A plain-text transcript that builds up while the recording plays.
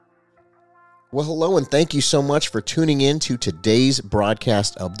Well, hello, and thank you so much for tuning in to today's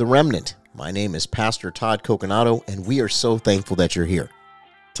broadcast of The Remnant. My name is Pastor Todd Coconato, and we are so thankful that you're here.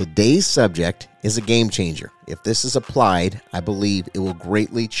 Today's subject is a game changer. If this is applied, I believe it will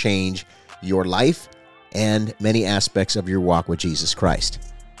greatly change your life and many aspects of your walk with Jesus Christ.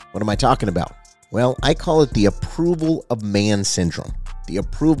 What am I talking about? Well, I call it the approval of man syndrome. The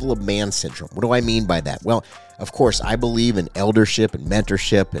approval of man syndrome. What do I mean by that? Well, of course, I believe in eldership and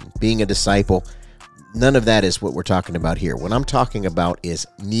mentorship and being a disciple. None of that is what we're talking about here. What I'm talking about is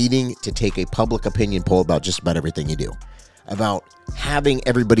needing to take a public opinion poll about just about everything you do, about having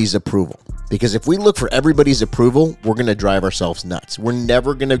everybody's approval. Because if we look for everybody's approval, we're going to drive ourselves nuts. We're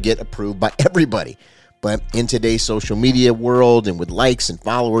never going to get approved by everybody. But in today's social media world and with likes and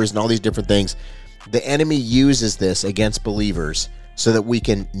followers and all these different things, the enemy uses this against believers so that we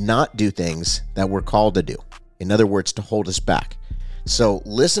can not do things that we're called to do. In other words, to hold us back. So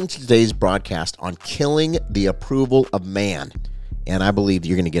listen to today's broadcast on killing the approval of man. And I believe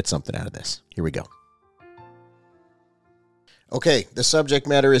you're going to get something out of this. Here we go. Okay, the subject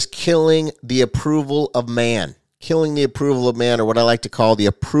matter is killing the approval of man. Killing the approval of man, or what I like to call the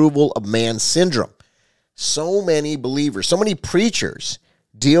approval of man syndrome. So many believers, so many preachers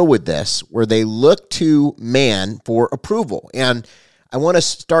deal with this where they look to man for approval. And I want to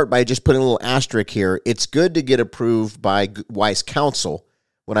start by just putting a little asterisk here. It's good to get approved by wise counsel.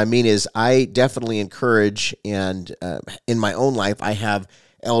 What I mean is I definitely encourage, and in my own life, I have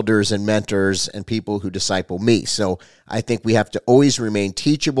elders and mentors and people who disciple me. So I think we have to always remain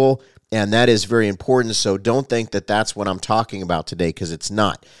teachable, and that is very important. So don't think that that's what I'm talking about today, because it's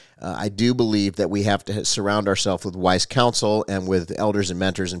not. I do believe that we have to surround ourselves with wise counsel and with elders and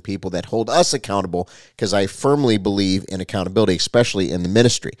mentors and people that hold us accountable, because I firmly believe in accountability, especially in the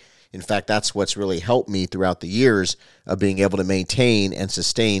ministry. In fact, that's what's really helped me throughout the years of being able to maintain and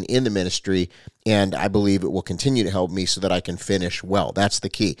sustain in the ministry, and I believe it will continue to help me so that I can finish well. That's the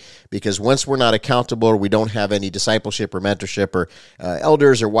key, because once we're not accountable or we don't have any discipleship or mentorship or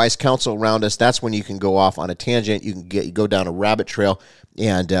elders or wise counsel around us, that's when you can go off on a tangent. You can go down a rabbit trail,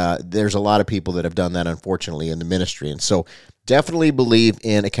 and there's a lot of people that have done that, unfortunately, in the ministry. And so definitely believe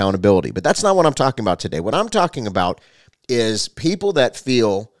in accountability. But that's not what I'm talking about today. What I'm talking about is people that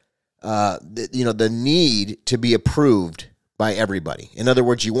feel the need to be approved by everybody. In other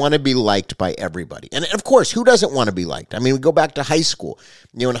words, you want to be liked by everybody. And of course, who doesn't want to be liked? I mean, we go back to high school.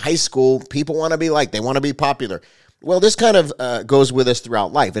 In high school, people want to be liked. They want to be popular. Well, this kind of goes with us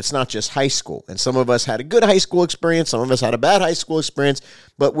throughout life. It's not just high school. And some of us had a good high school experience. Some of us had a bad high school experience.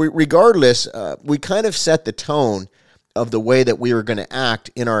 But regardless, we kind of set the tone of the way that we were going to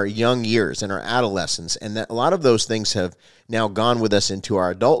act in our young years, in our adolescence. And that a lot of those things have now gone with us into our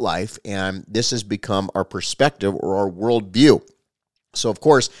adult life, and this has become our perspective or our worldview. So, of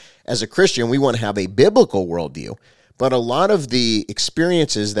course, as a Christian, we want to have a biblical worldview, but a lot of the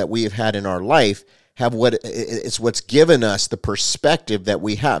experiences that we have had in our life have what's given us the perspective that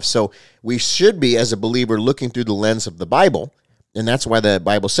we have. So we should be, as a believer, looking through the lens of the Bible. And that's why the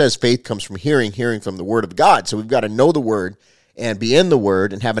Bible says faith comes from hearing, hearing from the Word of God. So we've got to know the Word and be in the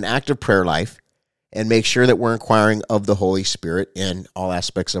Word and have an active prayer life and make sure that we're inquiring of the Holy Spirit in all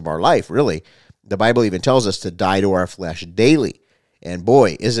aspects of our life, really. The Bible even tells us to die to our flesh daily. And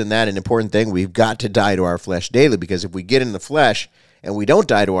boy, isn't that an important thing? We've got to die to our flesh daily, because if we get in the flesh and we don't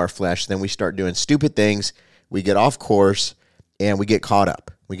die to our flesh, then we start doing stupid things, we get off course, and we get caught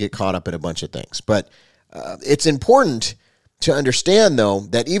up. We get caught up in a bunch of things. But it's important to understand, though,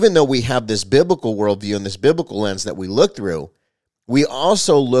 that even though we have this biblical worldview and this biblical lens that we look through, we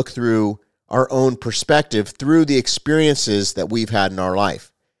also look through our own perspective through the experiences that we've had in our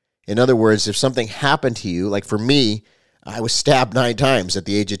life. In other words, if something happened to you, like for me, I was stabbed 9 times at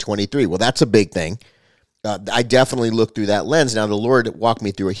the age of 23. Well, that's a big thing. I definitely look through that lens. Now, the Lord walked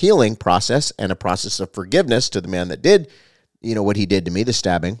me through a healing process and a process of forgiveness to the man that did, what he did to me, the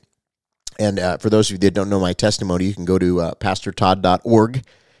stabbing. And for those of you that don't know my testimony, you can go to pastortodd.org,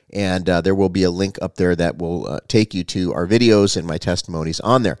 and there will be a link up there that will take you to our videos and my testimonies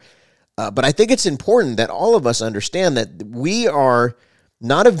on there. But I think it's important that all of us understand that we are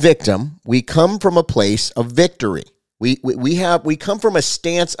not a victim. We come from a place of victory. We come from a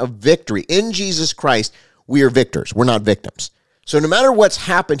stance of victory. In Jesus Christ, we are victors. We're not victims. So no matter what's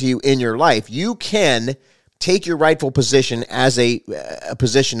happened to you in your life, you can take your rightful position as a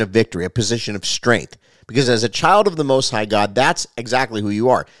position of victory, a position of strength. Because as a child of the Most High God, that's exactly who you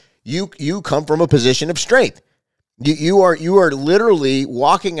are. You come from a position of strength. You are literally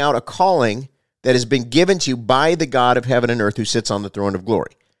walking out a calling that has been given to you by the God of heaven and earth who sits on the throne of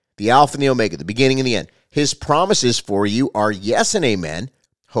glory, the Alpha and the Omega, the beginning and the end. His promises for you are yes and amen,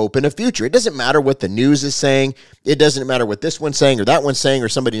 hope in a future. It doesn't matter what the news is saying. It doesn't matter what this one's saying or that one's saying or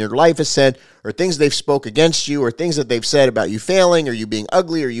somebody in your life has said or things they've spoke against you or things that they've said about you failing or you being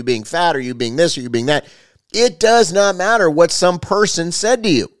ugly or you being fat or you being this or you being that. It does not matter what some person said to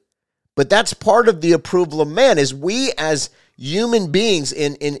you. But that's part of the approval of man, is we as human beings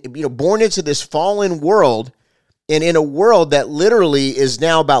born into this fallen world, and in a world that literally is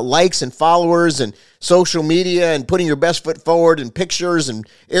now about likes and followers and social media and putting your best foot forward and pictures and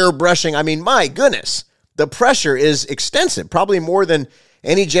airbrushing. I mean, my goodness, the pressure is extensive, probably more than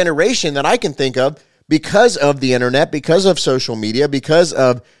any generation that I can think of, because of the internet, because of social media, because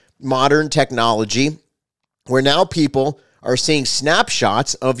of modern technology, where now people are seeing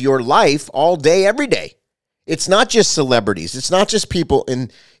snapshots of your life all day, every day. It's not just celebrities. It's not just people in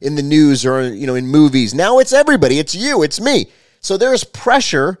the news or, in movies. Now it's everybody. It's you. It's me. So there's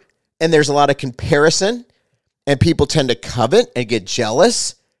pressure and there's a lot of comparison, and people tend to covet and get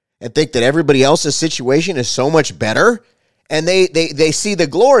jealous and think that everybody else's situation is so much better. And they see the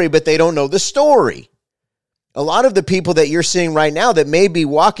glory, but they don't know the story. A lot of the people that you're seeing right now that may be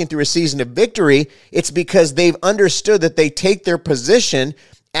walking through a season of victory, it's because they've understood that they take their position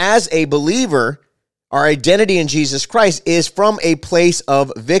as a believer. Our identity in Jesus Christ is from a place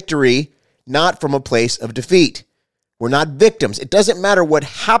of victory, not from a place of defeat. We're not victims. It doesn't matter what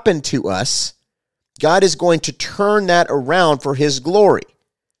happened to us. God is going to turn that around for his glory.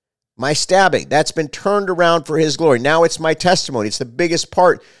 My stabbing, that's been turned around for his glory. Now it's my testimony. It's the biggest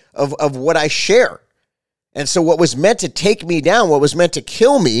part of what I share. And so what was meant to take me down, what was meant to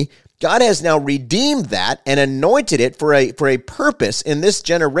kill me, God has now redeemed that and anointed it for a purpose in this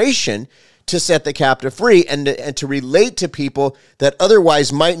generation, to set the captive free and to relate to people that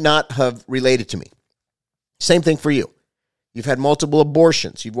otherwise might not have related to me. Same thing for you. You've had multiple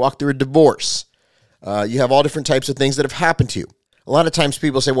abortions. You've walked through a divorce. You have all different types of things that have happened to you. A lot of times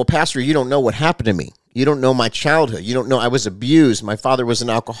people say, well, Pastor, you don't know what happened to me. You don't know my childhood. You don't know I was abused. My father was an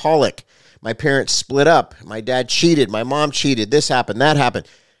alcoholic. My parents split up. My dad cheated. My mom cheated. This happened. That happened.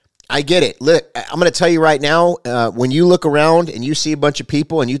 I get it. Look, I'm going to tell you right now, when you look around and you see a bunch of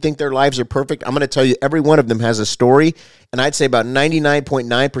people and you think their lives are perfect, I'm going to tell you every one of them has a story. And I'd say about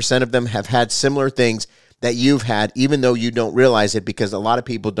 99.9% of them have had similar things that you've had, even though you don't realize it, because a lot of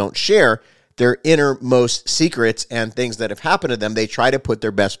people don't share their innermost secrets and things that have happened to them. They try to put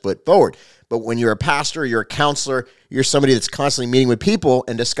their best foot forward. But when you're a pastor, you're a counselor, you're somebody that's constantly meeting with people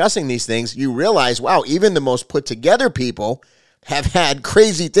and discussing these things, you realize, wow, even the most put together people have had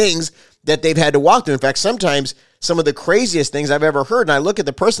crazy things that they've had to walk through. In fact, sometimes some of the craziest things I've ever heard, and I look at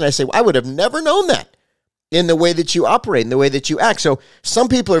the person and I say, well, I would have never known that in the way that you operate, in the way that you act. So some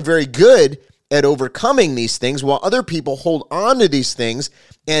people are very good at overcoming these things, while other people hold on to these things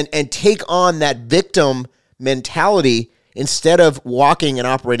and take on that victim mentality instead of walking and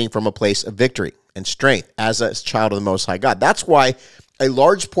operating from a place of victory and strength as a child of the Most High God. That's why a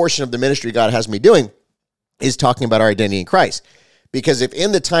large portion of the ministry God has me doing is talking about our identity in Christ. Because if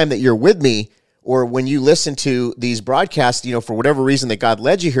in the time that you're with me, or when you listen to these broadcasts, for whatever reason that God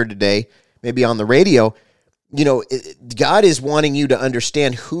led you here today, maybe on the radio, God is wanting you to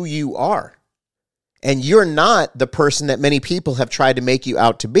understand who you are. And you're not the person that many people have tried to make you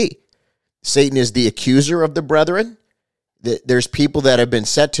out to be. Satan is the accuser of the brethren. There's people that have been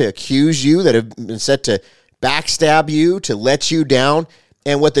set to accuse you, that have been set to backstab you, to let you down.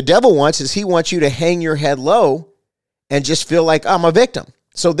 And what the devil wants is he wants you to hang your head low and just feel like, I'm a victim.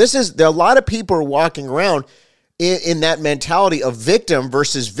 So there are a lot of people are walking around in that mentality of victim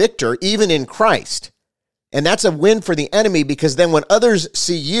versus victor, even in Christ. And that's a win for the enemy, because then when others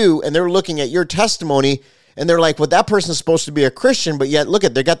see you and they're looking at your testimony and they're like, well, that person's supposed to be a Christian, but yet look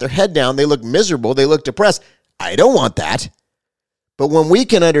at, they got their head down. They look miserable. They look depressed. I don't want that. But when we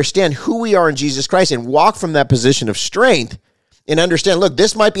can understand who we are in Jesus Christ and walk from that position of strength and understand, look,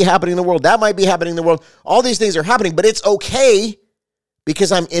 this might be happening in the world. That might be happening in the world. All these things are happening, but it's okay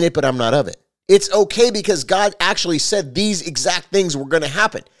because I'm in it, but I'm not of it. It's okay because God actually said these exact things were going to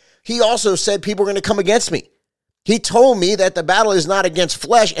happen. He also said people are going to come against me. He told me that the battle is not against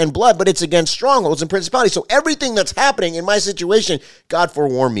flesh and blood, but it's against strongholds and principalities. So everything that's happening in my situation, God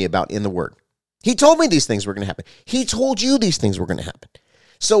forewarned me about in the Word. He told me these things were going to happen. He told you these things were going to happen.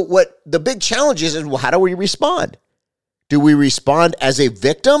 So what the big challenge is, well, how do we respond? Do we respond as a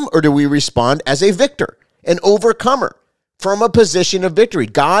victim, or do we respond as a victor, an overcomer from a position of victory?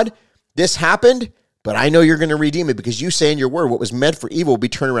 God, this happened, but I know you're going to redeem it, because you say in your word, what was meant for evil will be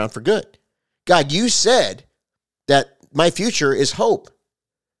turned around for good. God, you said that my future is hope.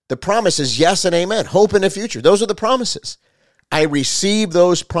 The promise is yes and amen. Hope in the future. Those are the promises. I receive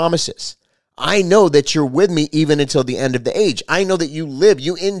those promises. I know that you're with me even until the end of the age. I know that you live,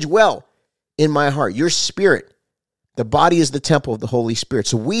 you indwell in my heart. Your spirit, the body is the temple of the Holy Spirit.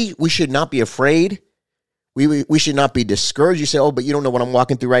 So we should not be afraid. We should not be discouraged. You say, oh, but you don't know what I'm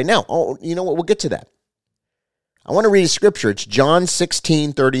walking through right now. Oh, you know what? We'll get to that. I want to read a scripture. It's John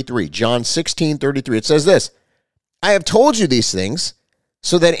 16:33. John 16:33. It says this, I have told you these things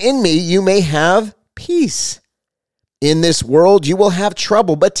so that in me you may have peace. In this world you will have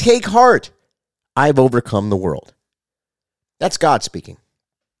trouble, but take heart. I've overcome the world. That's God speaking.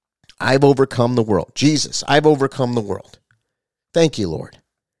 I've overcome the world. Jesus, I've overcome the world. Thank you, Lord.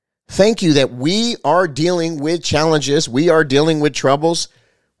 Thank you that we are dealing with challenges. We are dealing with troubles.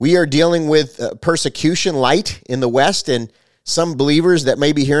 We are dealing with persecution light in the West, and some believers that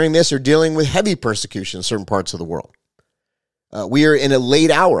may be hearing this are dealing with heavy persecution in certain parts of the world. We are in a late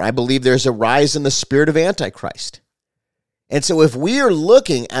hour. I believe there's a rise in the spirit of Antichrist. And so if we are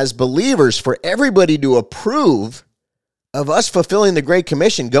looking as believers for everybody to approve of us fulfilling the Great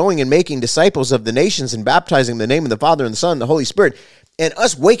Commission, going and making disciples of the nations and baptizing in the name of the Father and the Son and the Holy Spirit, and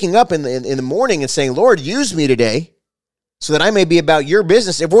us waking up in the morning and saying, Lord, use me today so that I may be about your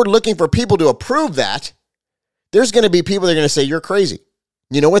business. If we're looking for people to approve that, there's going to be people that are going to say, you're crazy.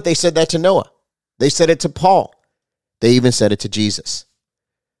 You know what? They said that to Noah. They said it to Paul. They even said it to Jesus.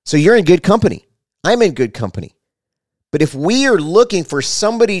 So you're in good company. I'm in good company. But if we are looking for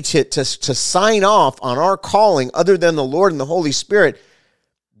somebody to sign off on our calling other than the Lord and the Holy Spirit,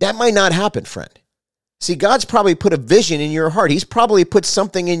 that might not happen, friend. See, God's probably put a vision in your heart. He's probably put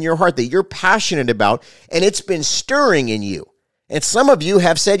something in your heart that you're passionate about, and it's been stirring in you. And some of you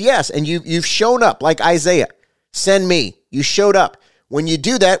have said yes, and you've shown up like Isaiah. Send me. You showed up. When you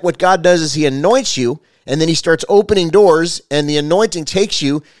do that, what God does is he anoints you, and then he starts opening doors, and the anointing takes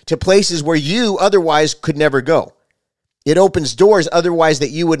you to places where you otherwise could never go. It opens doors otherwise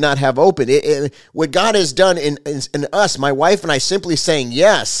that you would not have opened. What God has done in us, my wife and I, simply saying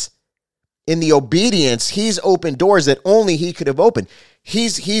yes, in the obedience, he's opened doors that only he could have opened.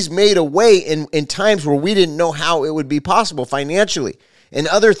 He's made a way in times where we didn't know how it would be possible financially and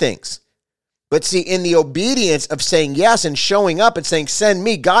other things. But see, in the obedience of saying yes and showing up and saying, send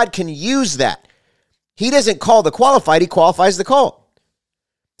me, God can use that. He doesn't call the qualified, he qualifies the call.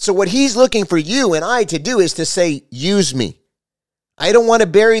 So what he's looking for you and I to do is to say, use me. I don't want to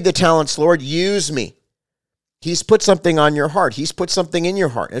bury the talents, Lord. Use me. He's put something on your heart. He's put something in your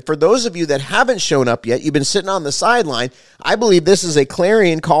heart. And for those of you that haven't shown up yet, you've been sitting on the sideline, I believe this is a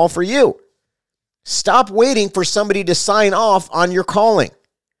clarion call for you. Stop waiting for somebody to sign off on your calling.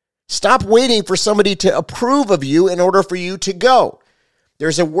 Stop waiting for somebody to approve of you in order for you to go.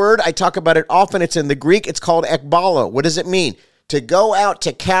 There's a word, I talk about it often. It's in the Greek. It's called ekbalo. What does it mean? To go out,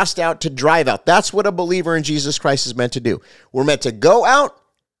 to cast out, to drive out. That's what a believer in Jesus Christ is meant to do. We're meant to go out,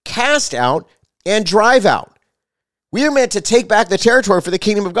 cast out, and drive out. We are meant to take back the territory for the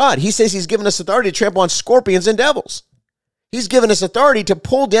kingdom of God. He says he's given us authority to trample on scorpions and devils. He's given us authority to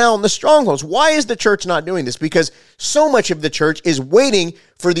pull down the strongholds. Why is the church not doing this? Because so much of the church is waiting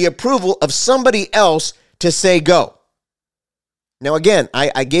for the approval of somebody else to say go. Now again,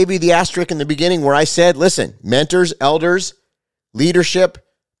 I gave you the asterisk in the beginning where I said, listen, mentors, elders, leadership,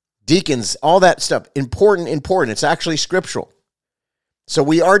 deacons, all that stuff, important. It's actually scriptural. So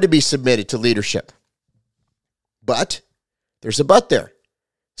we are to be submitted to leadership. But there's a but there.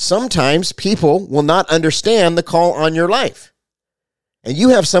 Sometimes people will not understand the call on your life. And you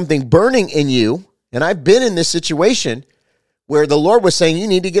have something burning in you, and I've been in this situation where the Lord was saying, you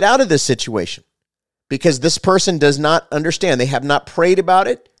need to get out of this situation because this person does not understand. They have not prayed about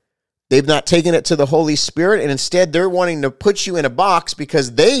it. They've not taken it to the Holy Spirit, and instead they're wanting to put you in a box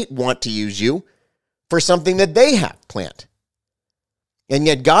because they want to use you for something that they have planned. And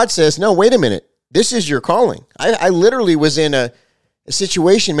yet God says, no, wait a minute. This is your calling. I literally was in a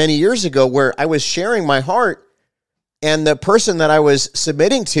situation many years ago where I was sharing my heart, and the person that I was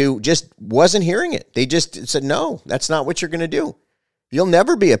submitting to just wasn't hearing it. They just said, no, that's not what you're going to do. You'll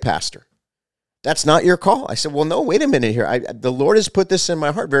never be a pastor. That's not your call. I said, well, no, wait a minute here. The Lord has put this in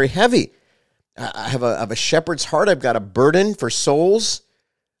my heart very heavy. I have a shepherd's heart. I've got a burden for souls.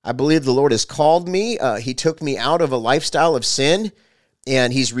 I believe the Lord has called me. He took me out of a lifestyle of sin,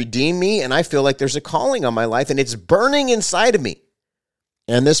 and he's redeemed me, and I feel like there's a calling on my life, and it's burning inside of me.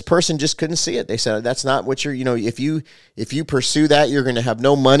 And this person just couldn't see it. They said, that's not what you're, if you pursue that, you're going to have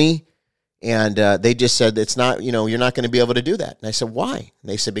no money. And they just said, it's not, you're not going to be able to do that. And I said, why? And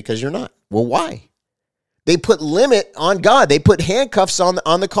they said, because you're not. Well, why? They put limit on God. They put handcuffs on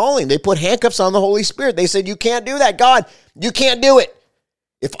the calling. They put handcuffs on the Holy Spirit. They said, you can't do that. God, you can't do it.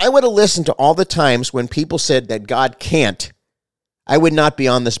 If I would have listened to all the times when people said that God can't, I would not be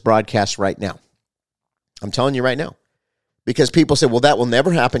on this broadcast right now. I'm telling you right now. Because people say, well, that will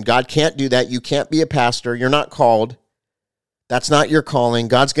never happen. God can't do that. You can't be a pastor. You're not called. That's not your calling.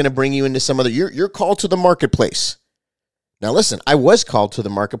 God's going to bring you into some other. You're called to the marketplace. Now, listen, I was called to the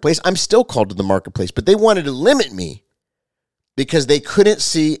marketplace. I'm still called to the marketplace, but they wanted to limit me because they couldn't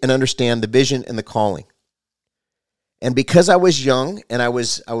see and understand the vision and the calling. And because I was young and I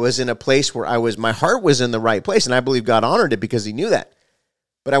was in a place where my heart was in the right place, and I believe God honored it because he knew that.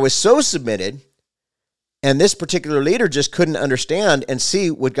 But I was so submitted. And this particular leader just couldn't understand and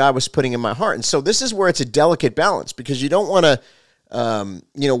see what God was putting in my heart. And so this is where it's a delicate balance, because you don't want to,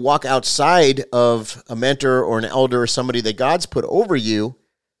 walk outside of a mentor or an elder or somebody that God's put over you.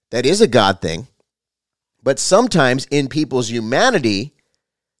 That is a God thing. But sometimes in people's humanity,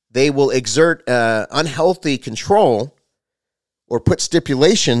 they will exert unhealthy control or put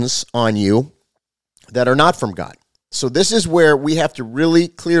stipulations on you that are not from God. So this is where we have to really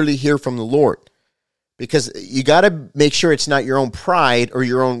clearly hear from the Lord. Because you got to make sure it's not your own pride or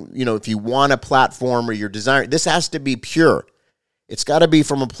your own, if you want a platform or your desire. This has to be pure. It's got to be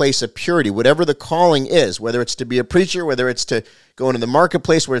from a place of purity, whatever the calling is, whether it's to be a preacher, whether it's to go into the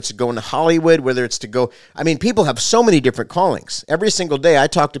marketplace, whether it's to go into Hollywood, whether it's to go. I mean, people have so many different callings. Every single day I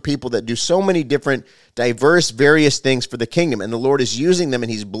talk to people that do so many different, diverse, various things for the kingdom, and the Lord is using them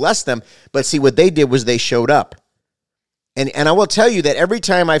and he's blessed them. But see, what they did was they showed up. And I will tell you that every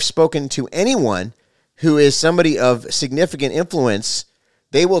time I've spoken to anyone who is somebody of significant influence,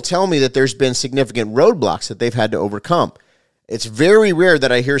 they will tell me that there's been significant roadblocks that they've had to overcome. It's very rare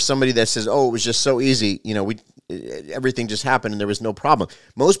that I hear somebody that says, oh, it was just so easy. Everything just happened and there was no problem.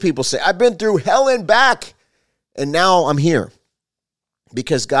 Most people say, I've been through hell and back, and now I'm here.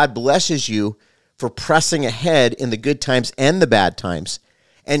 Because God blesses you for pressing ahead in the good times and the bad times.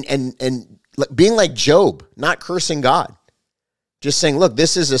 And being like Job, not cursing God. Just saying, look,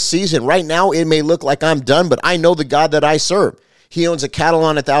 this is a season. Right now, it may look like I'm done, but I know the God that I serve. He owns a cattle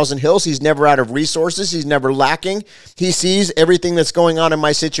on 1,000 hills. He's never out of resources. He's never lacking. He sees everything that's going on in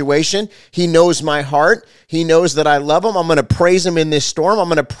my situation. He knows my heart. He knows that I love him. I'm going to praise him in this storm. I'm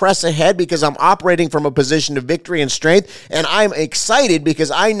going to press ahead because I'm operating from a position of victory and strength. And I'm excited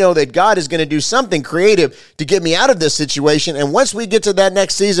because I know that God is going to do something creative to get me out of this situation. And once we get to that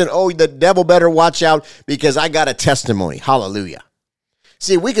next season, oh, the devil better watch out because I got a testimony. Hallelujah.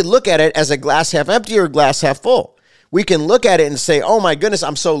 See, we could look at it as a glass half empty or glass half full. We can look at it and say, oh my goodness,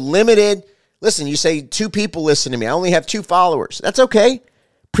 I'm so limited. Listen, you say 2 people listen to me. I only have 2 followers. That's okay.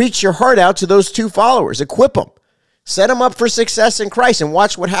 Preach your heart out to those 2 followers. Equip them. Set them up for success in Christ and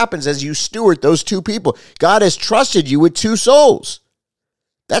watch what happens as you steward those 2 people. God has trusted you with 2 souls.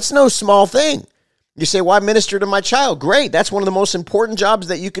 That's no small thing. You say, well, I minister to my child. Great. That's one of the most important jobs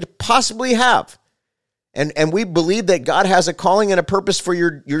that you could possibly have. And we believe that God has a calling and a purpose for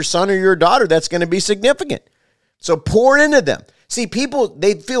your son or your daughter that's going to be significant. So pour into them. See, people,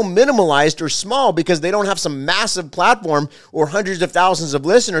 they feel minimalized or small because they don't have some massive platform or hundreds of thousands of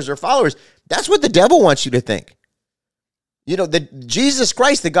listeners or followers. That's what the devil wants you to think. That Jesus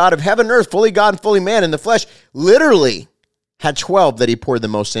Christ, the God of heaven and earth, fully God and fully man in the flesh, literally had 12 that he poured the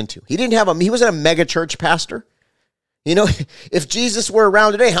most into. He wasn't a mega church pastor. If Jesus were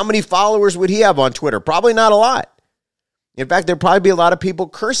around today, how many followers would he have on Twitter? Probably not a lot. In fact, there'd probably be a lot of people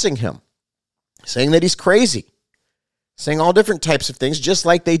cursing him, saying that he's crazy, saying all different types of things, just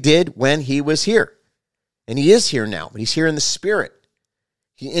like they did when he was here. And he is here now, but he's here in the spirit.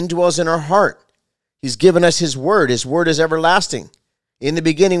 He indwells in our heart. He's given us his word. His word is everlasting. In the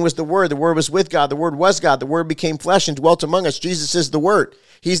beginning was the word was with God, the word was God, the word became flesh and dwelt among us. Jesus is the word.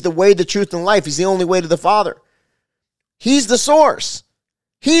 He's the way, the truth, and life. He's the only way to the Father. He's the source.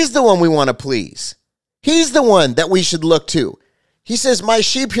 He's the one we want to please. He's the one that we should look to. He says, my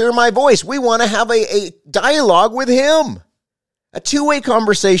sheep hear my voice. We want to have a dialogue with him. A 2-way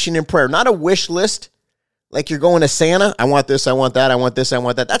conversation in prayer, not a wish list like you're going to Santa. I want this, I want that, I want this, I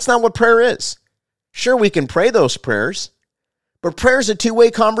want that. That's not what prayer is. Sure, we can pray those prayers, but prayer is a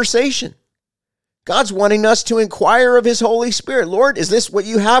 2-way conversation. God's wanting us to inquire of his Holy Spirit. Lord, is this what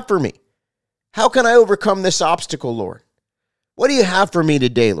you have for me? How can I overcome this obstacle, Lord? What do you have for me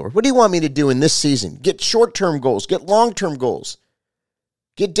today, Lord? What do you want me to do in this season? Get short-term goals, get long-term goals,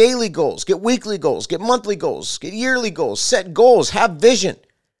 get daily goals, get weekly goals, get monthly goals, get yearly goals, set goals, have vision,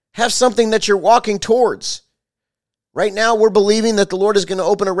 have something that you're walking towards. Right now, we're believing that the Lord is going to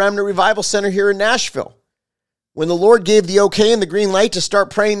open a Remnant Revival Center here in Nashville. When the Lord gave the okay and the green light to start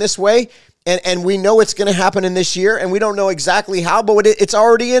praying this way, and we know it's going to happen in this year, and we don't know exactly how, but it's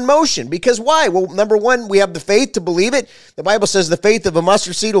already in motion. Because why? Well, number 1, we have the faith to believe it. The Bible says the faith of a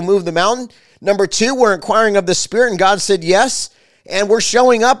mustard seed will move the mountain. Number 2, we're inquiring of the Spirit, and God said yes. and we're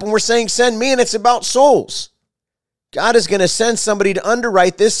showing up and we're saying, send me, and it's about souls. God is going to send somebody to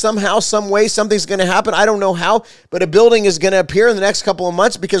underwrite this somehow, some way. Something's going to happen. I don't know how, but a building is going to appear in the next couple of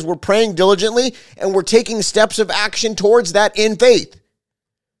months because we're praying diligently and we're taking steps of action towards that in faith.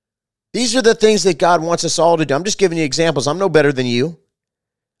 These are the things that God wants us all to do. I'm just giving you examples. I'm no better than you.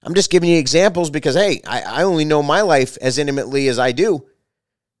 I'm just giving you examples because, hey, I only know my life as intimately as I do,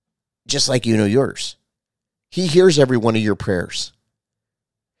 just like you know yours. He hears every one of your prayers.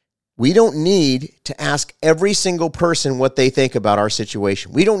 We don't need to ask every single person what they think about our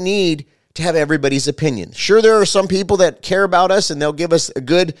situation. We don't need to have everybody's opinion. Sure, there are some people that care about us and they'll give us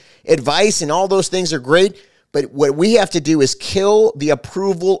good advice and all those things are great, but what we have to do is kill the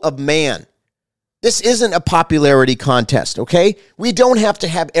approval of man. This isn't a popularity contest, okay? We don't have to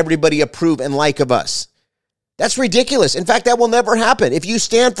have everybody approve and like of us. That's ridiculous. In fact, that will never happen. If you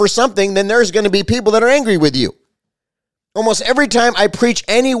stand for something, then there's going to be people that are angry with you. Almost every time I preach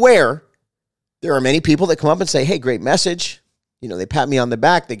anywhere, there are many people that come up and say, hey, great message. You know, they pat me on the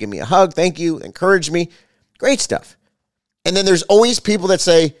back. They give me a hug. Thank you. Encourage me. Great stuff. And then there's always people that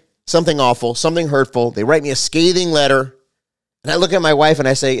say something awful, something hurtful. They write me a scathing letter. And I look at my wife and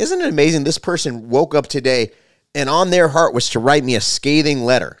I say, isn't it amazing this person woke up today and on their heart was to write me a scathing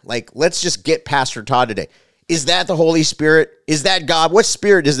letter? Like, let's just get Pastor Todd today. Is that the Holy Spirit? Is that God? What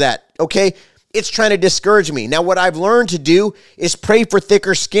spirit is that? Okay. It's trying to discourage me. Now, what I've learned to do is pray for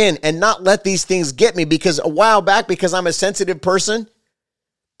thicker skin and not let these things get me, because a while back, because I'm a sensitive person,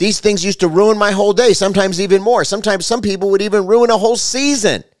 these things used to ruin my whole day, sometimes even more. Sometimes some people would even ruin a whole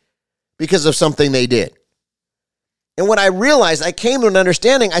season because of something they did. And when I realized, I came to an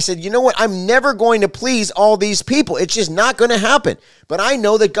understanding, I said, you know what? I'm never going to please all these people. It's just not going to happen. But I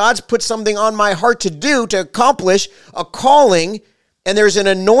know that God's put something on my heart to do, to accomplish a calling. And there's an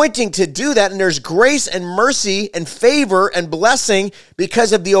anointing to do that. And there's grace and mercy and favor and blessing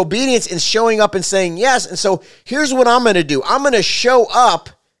because of the obedience and showing up and saying yes. And so here's what I'm going to do. I'm going to show up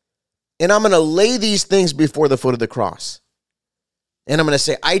and I'm going to lay these things before the foot of the cross. And I'm going to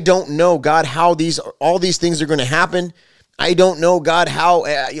say, I don't know, God, how all these things are going to happen. I don't know, God, how.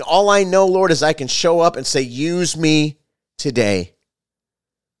 All I know, Lord, is I can show up and say, use me today.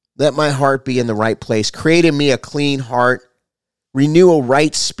 Let my heart be in the right place. Create in me a clean heart. Renew a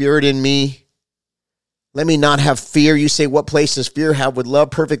right spirit in me. Let me not have fear. You say, what place does fear have? With love,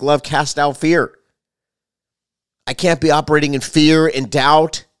 perfect love, cast out fear. I can't be operating in fear and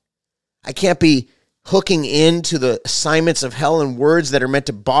doubt. I can't be hooking into the assignments of hell and words that are meant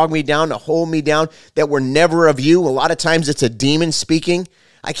to bog me down, to hold me down, that were never of you. A lot of times it's a demon speaking.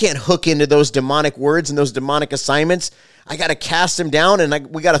 I can't hook into those demonic words and those demonic assignments. I got to cast them down,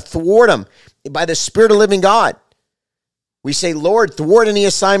 and we got to thwart them by the Spirit of living God. We say, Lord, thwart any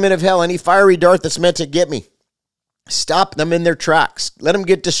assignment of hell, any fiery dart that's meant to get me. Stop them in their tracks. Let them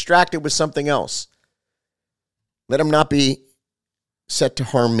get distracted with something else. Let them not be set to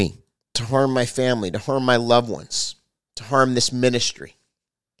harm me, to harm my family, to harm my loved ones, to harm this ministry.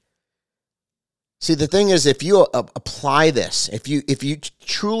 See, the thing is, if you apply this, if you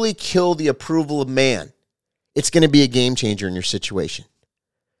truly kill the approval of man, it's going to be a game changer in your situation.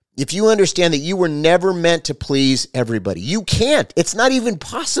 If you understand that you were never meant to please everybody, you can't. It's not even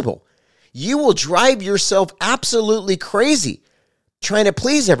possible. You will drive yourself absolutely crazy trying to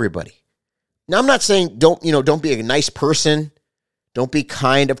please everybody. Now, I'm not saying don't be a nice person. Don't be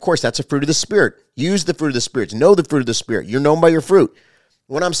kind. Of course, that's a fruit of the Spirit. Use the fruit of the Spirit. Know the fruit of the Spirit. You're known by your fruit.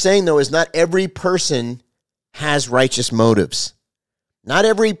 What I'm saying, though, is not every person has righteous motives. Not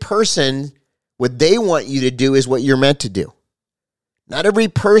every person, what they want you to do is what you're meant to do. Not every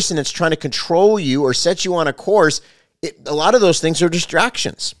person that's trying to control you or set you on a course, a lot of those things are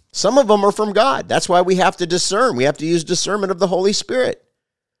distractions. Some of them are from God. That's why we have to discern. We have to use discernment of the Holy Spirit.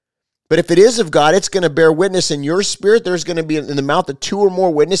 But if it is of God, it's going to bear witness in your spirit. There's going to be in the mouth of two or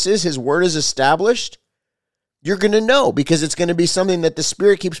more witnesses. His word is established. You're going to know because it's going to be something that the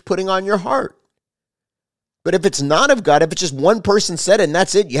Spirit keeps putting on your heart. But if it's not of God, if it's just one person said it and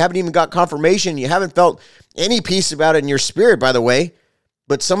that's it, you haven't even got confirmation, you haven't felt any peace about it in your spirit, by the way,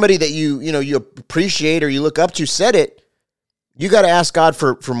 but somebody that you appreciate or you look up to said it, you got to ask God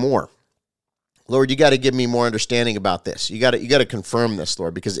for more. Lord, you got to give me more understanding about this. You got to confirm this,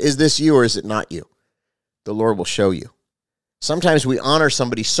 Lord, because is this you or is it not you? The Lord will show you. Sometimes we honor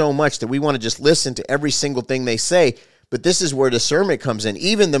somebody so much that we want to just listen to every single thing they say, but this is where discernment comes in.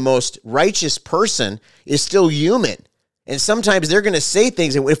 Even the most righteous person is still human. And sometimes they're going to say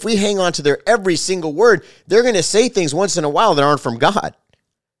things, and if we hang on to their every single word, they're going to say things once in a while that aren't from God.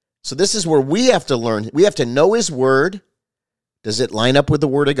 So this is where we have to learn. We have to know His word, Does it line up with the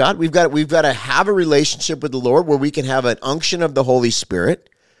Word of God? We've got to have a relationship with the Lord where we can have an unction of the Holy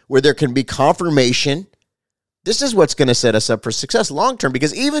Spirit, where there can be confirmation. This is what's going to set us up for success long term,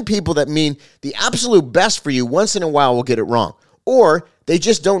 because even people that mean the absolute best for you once in a while will get it wrong, or they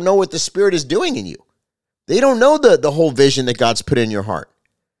just don't know what the Spirit is doing in you. They don't know the whole vision that God's put in your heart.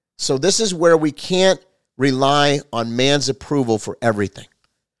 So this is where we can't rely on man's approval for everything.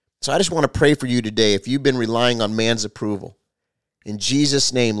 So I just want to pray for you today if you've been relying on man's approval. In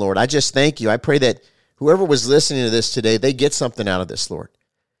Jesus' name, Lord, I just thank you. I pray that whoever was listening to this today, they get something out of this, Lord.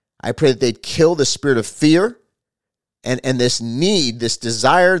 I pray that they'd kill the spirit of fear and this need, this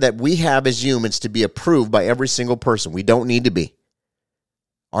desire that we have as humans to be approved by every single person. We don't need to be.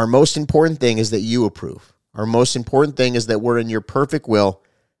 Our most important thing is that you approve. Our most important thing is that we're in your perfect will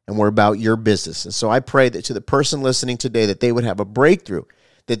and we're about your business. And so I pray that to the person listening today, that they would have a breakthrough,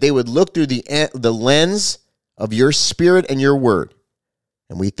 that they would look through the lens of your Spirit and your word.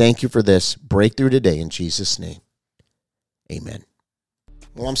 And we thank you for this breakthrough today in Jesus' name. Amen.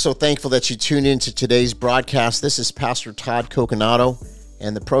 Well, I'm so thankful that you tuned into today's broadcast. This is Pastor Todd Coconato,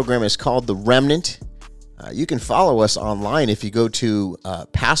 and the program is called The Remnant. You can follow us online if you go to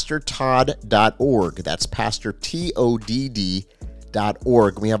pastortodd.org. That's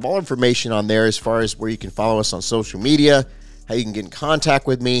pastortodd.org. We have all information on there as far as where you can follow us on social media, how you can get in contact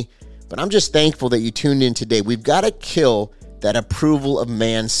with me. But I'm just thankful that you tuned in today. We've got to kill that approval of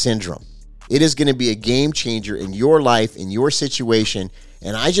man syndrome. It is going to be a game changer in your life, in your situation.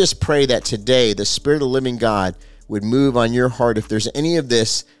 And I just pray that today the Spirit of the living God would move on your heart if there's any of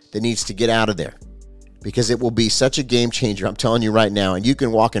this that needs to get out of there. Because it will be such a game changer, I'm telling you right now. And you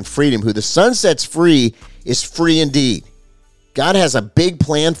can walk in freedom. Who the Son sets free is free indeed. God has a big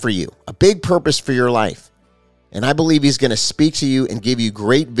plan for you, a big purpose for your life. And I believe he's going to speak to you and give you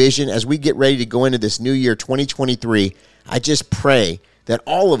great vision as we get ready to go into this new year, 2023. I just pray that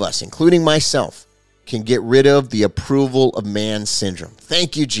all of us, including myself, can get rid of the approval of man syndrome.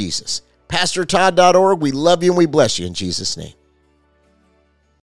 Thank you, Jesus. PastorTodd.org, we love you and we bless you in Jesus' name.